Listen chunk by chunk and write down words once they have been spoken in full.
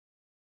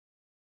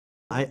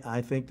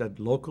I think that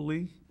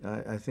locally,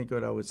 I think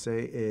what I would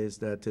say is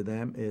that to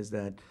them is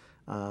that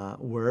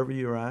wherever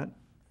you're at,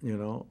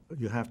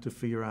 you have to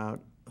figure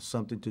out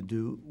something to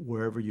do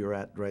wherever you're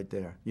at right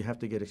there. You have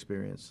to get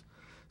experience.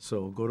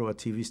 So go to a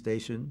TV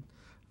station,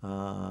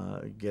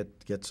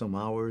 get some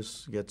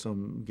hours, get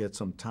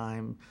some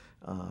time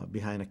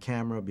behind a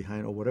camera,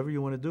 behind or whatever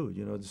you want to do.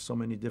 There's so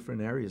many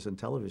different areas in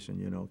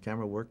television.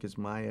 Camera work is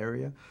my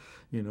area,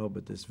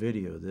 but this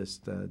video, this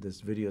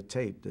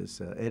videotape, this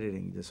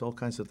editing, there's all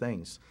kinds of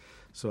things.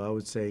 So I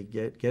would say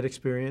get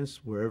experience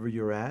wherever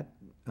you're at.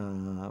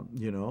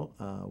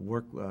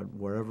 Work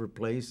wherever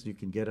place you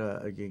can get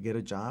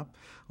a job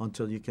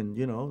until you can,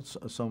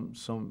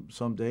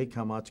 someday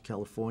come out to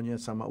California,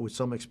 with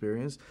some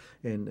experience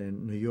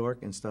in New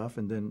York and stuff,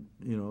 and then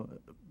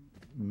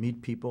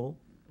meet people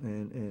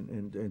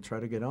and try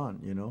to get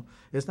on.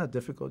 It's not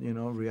difficult.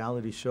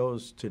 Reality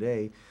shows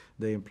today,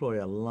 they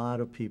employ a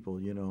lot of people.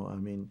 I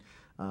mean,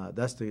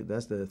 that's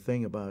the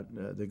thing about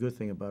the good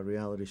thing about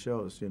reality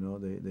shows.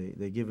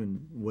 They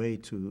giving way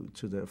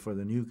for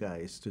the new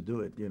guys to do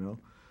it.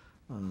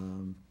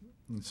 And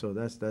so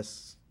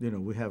that's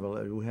we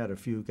had a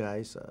few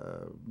guys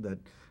that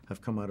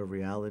have come out of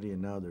reality,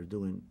 and now they're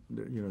doing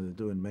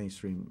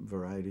mainstream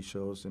variety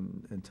shows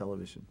and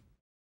television.